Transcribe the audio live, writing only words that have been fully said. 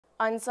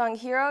unsung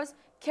heroes,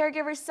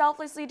 caregivers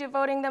selflessly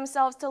devoting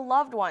themselves to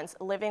loved ones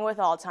living with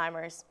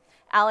Alzheimer's.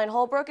 Alan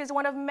Holbrook is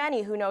one of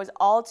many who knows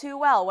all too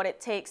well what it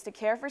takes to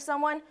care for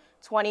someone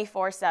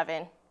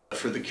 24/7.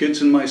 For the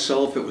kids and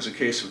myself, it was a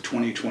case of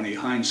 20/20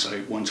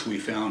 hindsight. Once we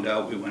found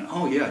out, we went,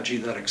 oh yeah, gee,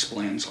 that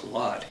explains a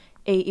lot.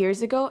 8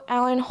 years ago,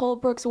 Alan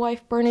Holbrook's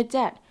wife,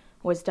 Bernadette,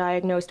 was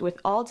diagnosed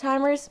with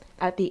Alzheimer's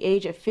at the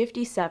age of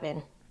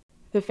 57.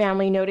 The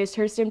family noticed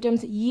her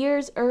symptoms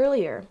years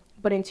earlier,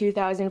 but in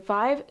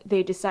 2005,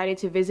 they decided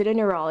to visit a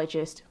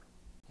neurologist.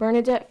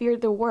 Bernadette feared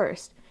the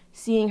worst,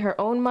 seeing her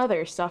own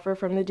mother suffer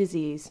from the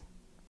disease.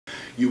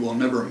 You will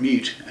never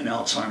meet an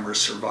Alzheimer's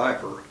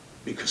survivor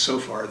because so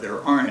far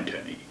there aren't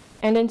any.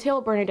 And until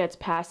Bernadette's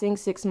passing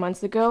 6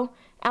 months ago,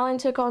 Alan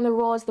took on the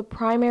role as the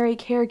primary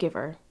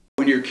caregiver.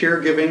 When you're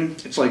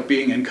caregiving, it's like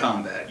being in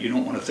combat. You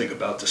don't want to think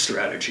about the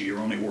strategy. You're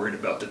only worried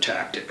about the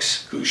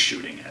tactics. Who's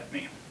shooting at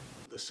me?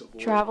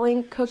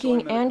 Traveling,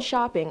 cooking, and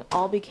shopping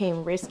all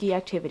became risky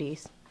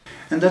activities.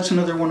 And that's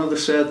another one of the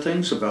sad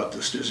things about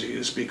this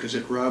disease, because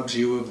it robs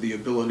you of the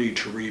ability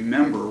to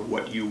remember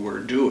what you were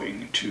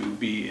doing, to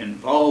be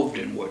involved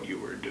in what you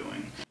were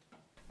doing.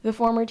 The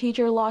former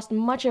teacher lost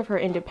much of her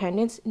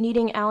independence,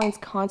 needing Alan's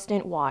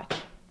constant watch.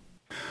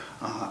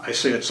 I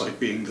say it's like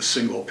being the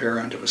single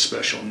parent of a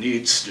special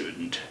needs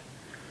student,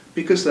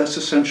 because that's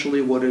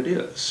essentially what it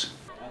is.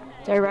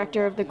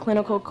 Director of the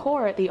clinical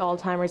core at the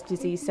Alzheimer's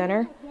Disease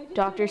Center,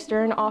 Dr.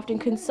 Stern often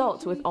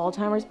consults with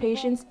Alzheimer's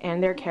patients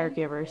and their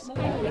caregivers.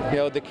 You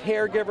know, the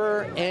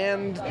caregiver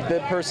and the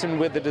person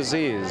with the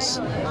disease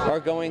are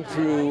going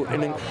through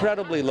an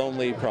incredibly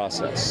lonely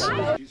process.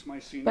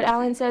 But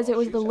Alan says it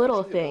was the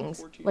little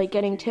things, like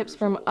getting tips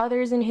from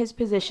others in his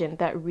position,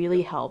 that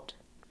really helped.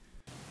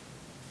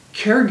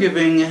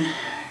 Caregiving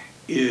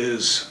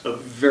is a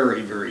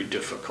very, very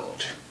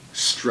difficult,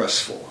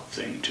 stressful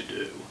thing to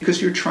do, because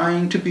you're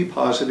trying to be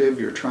positive,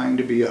 you're trying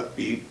to be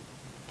upbeat,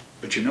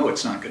 but you know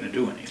it's not going to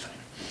do anything.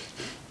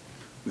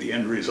 The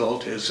end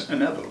result is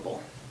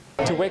inevitable.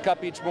 To wake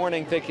up each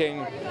morning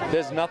thinking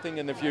there's nothing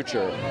in the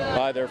future,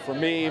 either for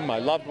me, my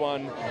loved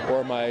one,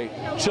 or my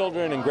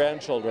children and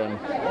grandchildren,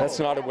 that's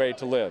not a way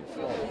to live.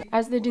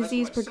 As the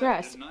disease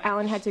progressed,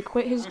 Alan had to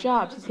quit his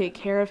job to take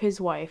care of his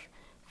wife,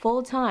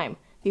 full-time,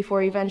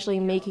 before eventually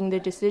making the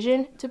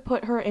decision to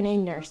put her in a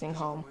nursing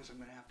home.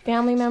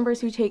 Family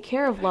members who take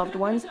care of loved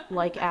ones,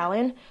 like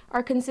Alan,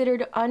 are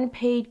considered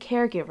unpaid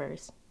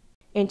caregivers.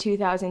 In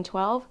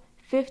 2012,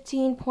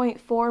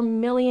 15.4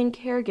 million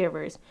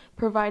caregivers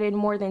provided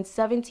more than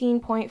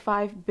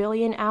 17.5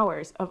 billion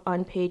hours of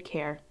unpaid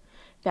care,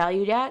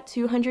 valued at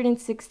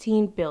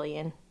 $216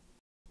 billion.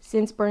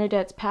 Since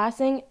Bernadette's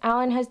passing,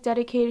 Alan has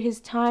dedicated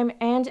his time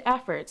and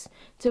efforts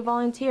to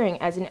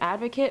volunteering as an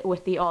advocate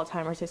with the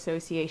Alzheimer's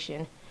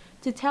Association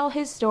to tell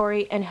his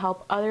story and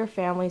help other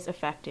families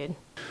affected.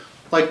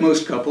 Like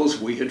most couples,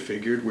 we had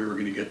figured we were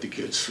going to get the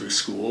kids through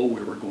school,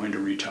 we were going to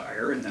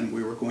retire, and then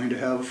we were going to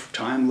have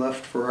time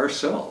left for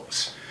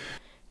ourselves.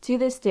 To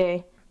this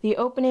day, the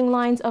opening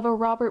lines of a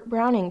Robert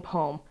Browning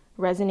poem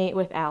resonate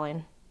with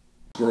Alan.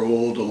 Grow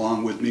old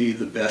along with me,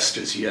 the best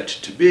is yet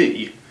to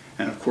be.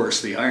 And of course,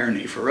 the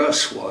irony for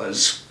us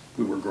was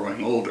we were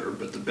growing older,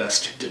 but the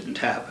best didn't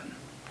happen.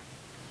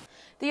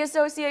 The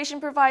association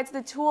provides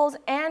the tools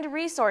and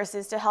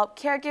resources to help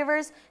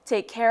caregivers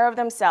take care of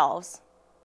themselves.